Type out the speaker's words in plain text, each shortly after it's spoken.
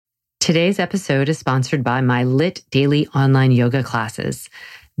Today's episode is sponsored by my Lit Daily online yoga classes.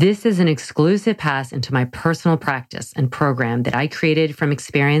 This is an exclusive pass into my personal practice and program that I created from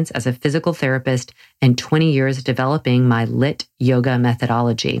experience as a physical therapist and 20 years developing my Lit yoga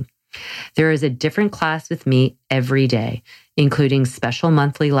methodology. There is a different class with me every day, including special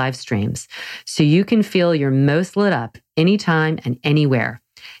monthly live streams, so you can feel your most lit up anytime and anywhere.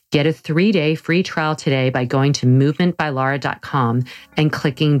 Get a 3-day free trial today by going to movementbylara.com and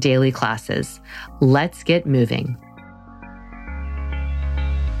clicking daily classes. Let's get moving.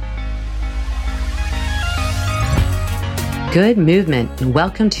 Good movement, and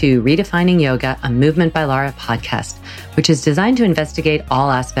welcome to Redefining Yoga, a Movement by Lara podcast, which is designed to investigate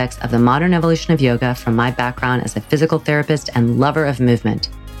all aspects of the modern evolution of yoga from my background as a physical therapist and lover of movement.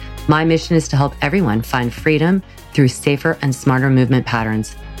 My mission is to help everyone find freedom through safer and smarter movement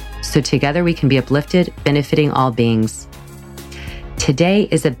patterns, so together we can be uplifted, benefiting all beings. Today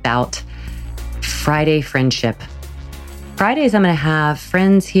is about Friday friendship. Fridays, I'm going to have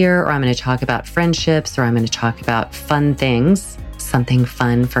friends here, or I'm going to talk about friendships, or I'm going to talk about fun things, something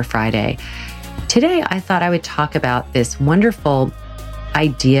fun for Friday. Today, I thought I would talk about this wonderful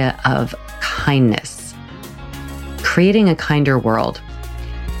idea of kindness, creating a kinder world.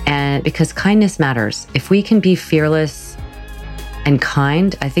 And because kindness matters, if we can be fearless and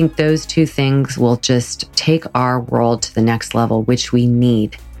kind, I think those two things will just take our world to the next level, which we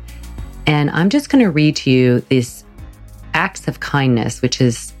need. And I'm just going to read to you these acts of kindness, which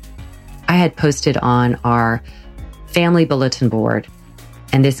is, I had posted on our family bulletin board.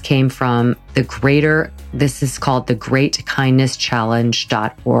 And this came from this is called the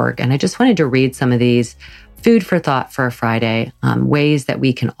GreatKindnessChallenge.org. And I just wanted to read some of these food for thought for a Friday, ways that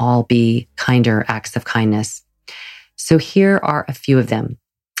we can all be kinder acts of kindness. So here are a few of them.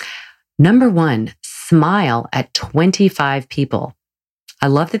 Number 1, smile at 25 people. I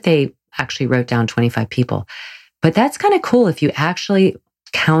love that they actually wrote down 25 people, but that's kind of cool if you actually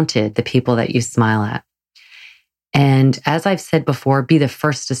counted the people that you smile at. And as I've said before, be the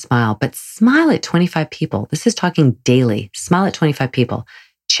first to smile, but smile at 25 people. This is talking daily. Smile at 25 people.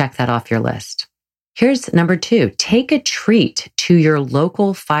 Check that off your list. Here's number 2, take a treat to your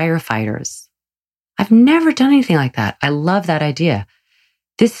local firefighters. I've never done anything like that. I love that idea.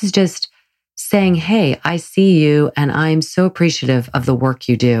 This is just saying, hey, I see you and I'm so appreciative of the work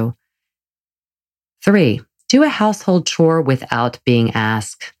you do. 3, do a household chore without being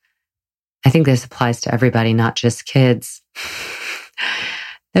asked. I think this applies to everybody, not just kids.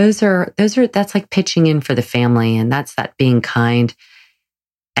 That's like pitching in for the family, and that's that being kind.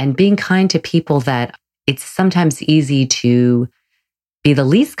 And being kind to people that it's sometimes easy to be the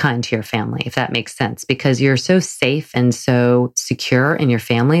least kind to your family, if that makes sense, because you're so safe and so secure in your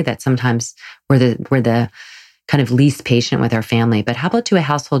family that sometimes we're the kind of least patient with our family. But how about do a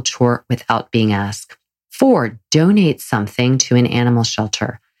household chore without being asked? 4, donate something to an animal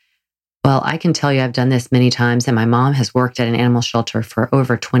shelter. Well, I can tell you I've done this many times, and my mom has worked at an animal shelter for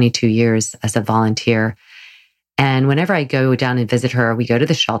over 22 years as a volunteer. And whenever I go down and visit her, we go to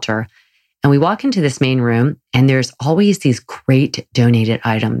the shelter and we walk into this main room, and there's always these great donated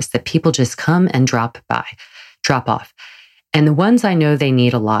items that people just come and drop off. And the ones I know they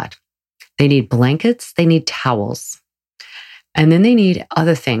need a lot. They need blankets, they need towels. And then they need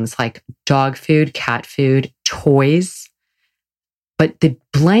other things like dog food, cat food, toys. But the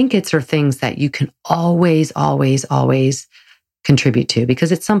blankets are things that you can always contribute to,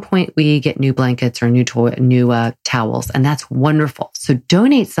 because at some point we get new blankets or new towels, and that's wonderful. So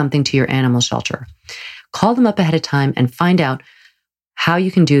donate something to your animal shelter. Call them up ahead of time and find out how you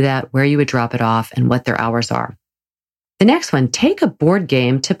can do that, where you would drop it off, and what their hours are. The next one, take a board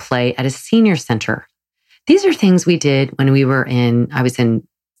game to play at a senior center. These are things we did when I was in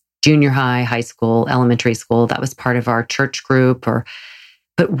junior high, high school, elementary school. That was part of our church group.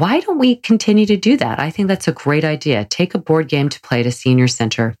 But why don't we continue to do that? I think that's a great idea. Take a board game to play at a senior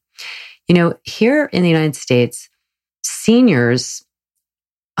center. You know, here in the United States, seniors,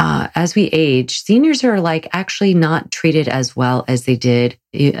 as we age, seniors are like actually not treated as well as they did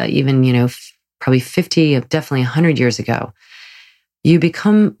even, probably 50, definitely 100 years ago. You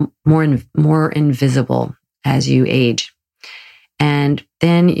become more invisible as you age. And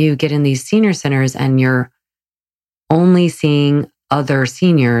then you get in these senior centers and you're only seeing other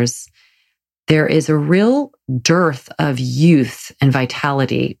seniors. There is a real dearth of youth and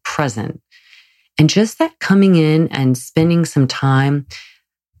vitality present. And just that coming in and spending some time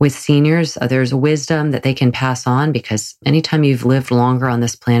with seniors, there's a wisdom that they can pass on, because anytime you've lived longer on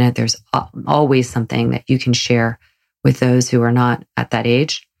this planet, there's always something that you can share with those who are not at that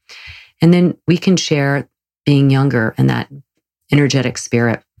age. And then we can share being younger and that energetic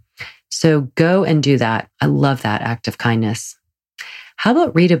spirit. So go and do that. I love that act of kindness. How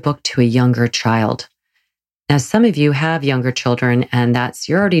about read a book to a younger child? Now, some of you have younger children and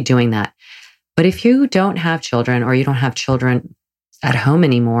you're already doing that. But if you don't have children or you don't have children at home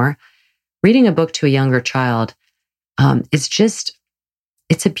anymore, reading a book to a younger child,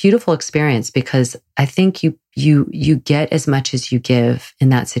 it's a beautiful experience because I think you get as much as you give in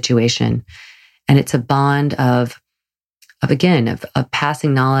that situation. And it's a bond of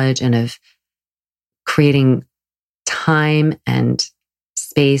passing knowledge and of creating time and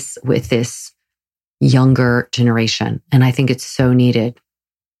space with this younger generation. And I think it's so needed.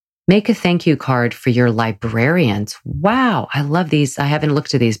 Make a thank you card for your librarians. Wow, I love these. I haven't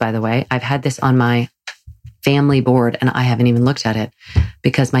looked at these, by the way. I've had this on my family board and I haven't even looked at it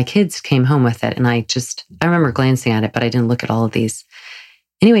because my kids came home with it. And I remember glancing at it, but I didn't look at all of these.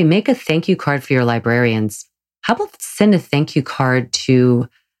 Anyway, make a thank you card for your librarians. How about send a thank you card to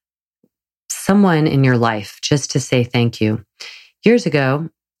someone in your life just to say thank you? Years ago,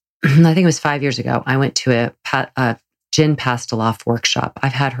 I think it was 5 years ago, I went to a Jen Pastiloff workshop.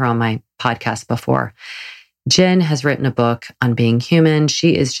 I've had her on my podcast before. Jen has written a book on being human.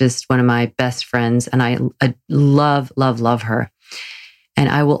 She is just one of my best friends, and I love, love, love her. And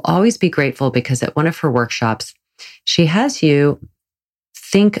I will always be grateful because at one of her workshops, she has you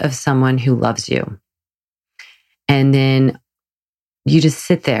think of someone who loves you. And then you just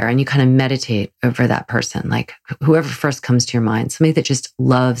sit there and you kind of meditate over that person, like whoever first comes to your mind, somebody that just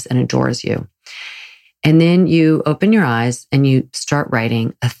loves and adores you. And then you open your eyes and you start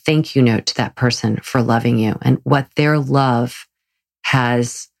writing a thank you note to that person for loving you and what their love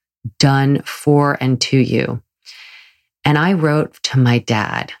has done for and to you. And I wrote to my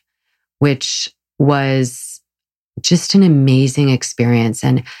dad, which was just an amazing experience.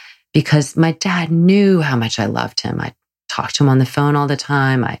 And because my dad knew how much I loved him, I talked to him on the phone all the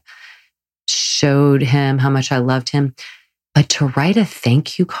time. I showed him how much I loved him. But to write a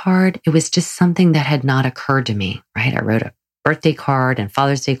thank you card, it was just something that had not occurred to me, right? I wrote a birthday card and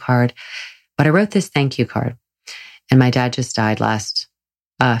Father's Day card, but I wrote this thank you card. And my dad just died last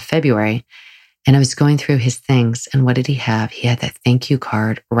February. And I was going through his things. And what did he have? He had that thank you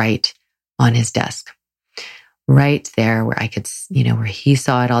card right on his desk, right there where I could, where he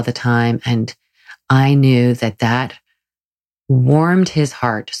saw it all the time. And I knew that warmed his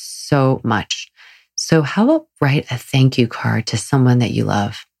heart so much. So how about write a thank you card to someone that you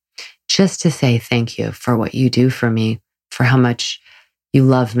love, just to say thank you for what you do for me, for how much you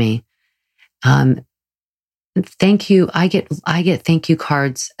love me. Thank you. I get thank you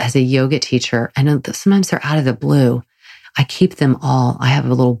cards as a yoga teacher. I know that sometimes they're out of the blue. I keep them all. I have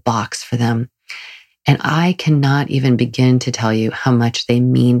a little box for them. And I cannot even begin to tell you how much they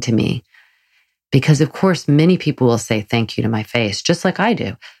mean to me. Because of course, many people will say thank you to my face, just like I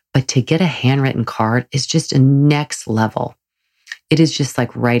do. But to get a handwritten card is just a next level. It is just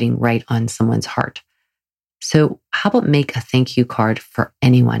like writing right on someone's heart. So how about make a thank you card for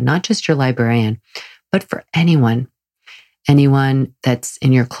anyone, not just your librarian, but for anyone that's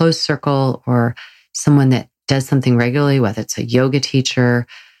in your close circle or someone that does something regularly, whether it's a yoga teacher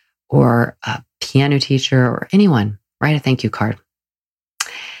or a piano teacher or anyone, write a thank you card.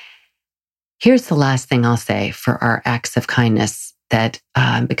 Here's the last thing I'll say for our acts of kindness that,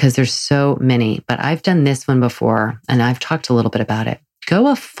 because there's so many, but I've done this one before and I've talked a little bit about it. Go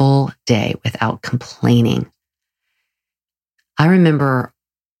a full day without complaining. I remember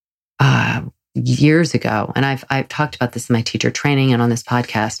years ago, and I've talked about this in my teacher training and on this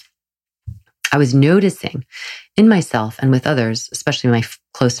podcast, I was noticing in myself and with others, especially my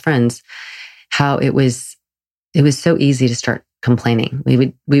close friends, how it was so easy to start complaining.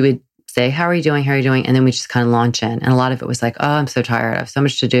 We would say, how are you doing? How are you doing? And then we just kind of launch in. And a lot of it was like, oh, I'm so tired. I have so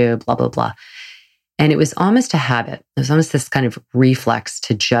much to do, blah, blah, blah. And it was almost a habit. It was almost this kind of reflex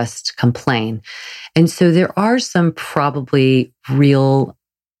to just complain. And so there are some probably real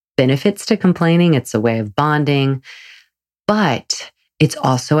benefits to complaining. It's a way of bonding, but it's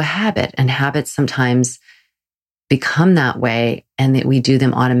also a habit. And habits sometimes become that way and that we do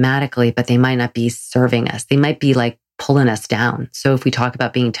them automatically, but they might not be serving us. They might be like pulling us down. So if we talk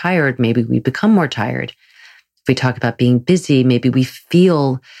about being tired, maybe we become more tired. If we talk about being busy, maybe we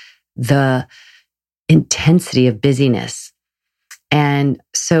feel the intensity of busyness. And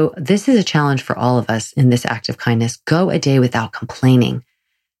so this is a challenge for all of us in this act of kindness. Go a day without complaining.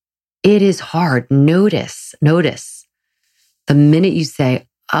 It is hard. Notice the minute you say,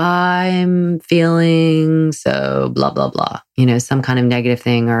 I'm feeling so blah, blah, blah, some kind of negative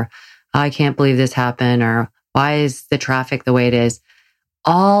thing, or I can't believe this happened, or why is the traffic the way it is?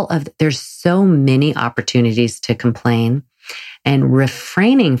 There's so many opportunities to complain. And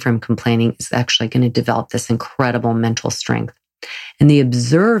refraining from complaining is actually going to develop this incredible mental strength. And the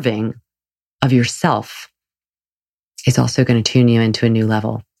observing of yourself is also going to tune you into a new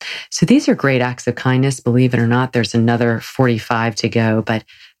level. So these are great acts of kindness. Believe it or not, there's another 45 to go, but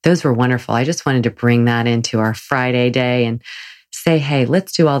those were wonderful. I just wanted to bring that into our Friday day and say, hey,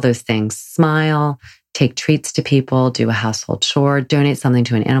 let's do all those things. Smile, take treats to people, do a household chore, donate something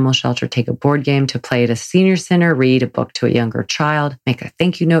to an animal shelter, take a board game to play at a senior center, read a book to a younger child, make a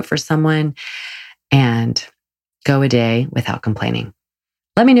thank you note for someone, and go a day without complaining.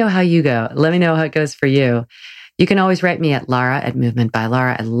 Let me know how you go. Let me know how it goes for you. You can always write me at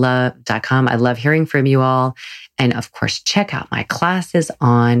Lara@movementbylara.com. I love hearing from you all. And of course, check out my classes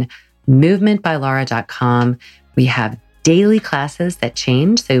on movementbylara.com. We have daily classes that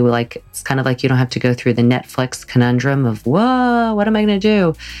change. So it's kind of like you don't have to go through the Netflix conundrum of, whoa, what am I going to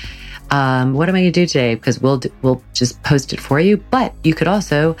do? What am I going to do today? Because we'll just post it for you. But you could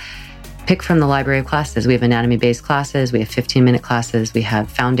also pick from the library of classes. We have anatomy-based classes. We have 15-minute classes. We have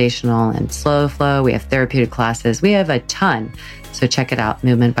foundational and slow flow. We have therapeutic classes. We have a ton. So check it out,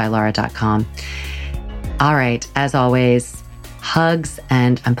 movementbylara.com. All right. As always, hugs,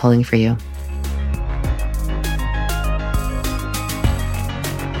 and I'm pulling for you.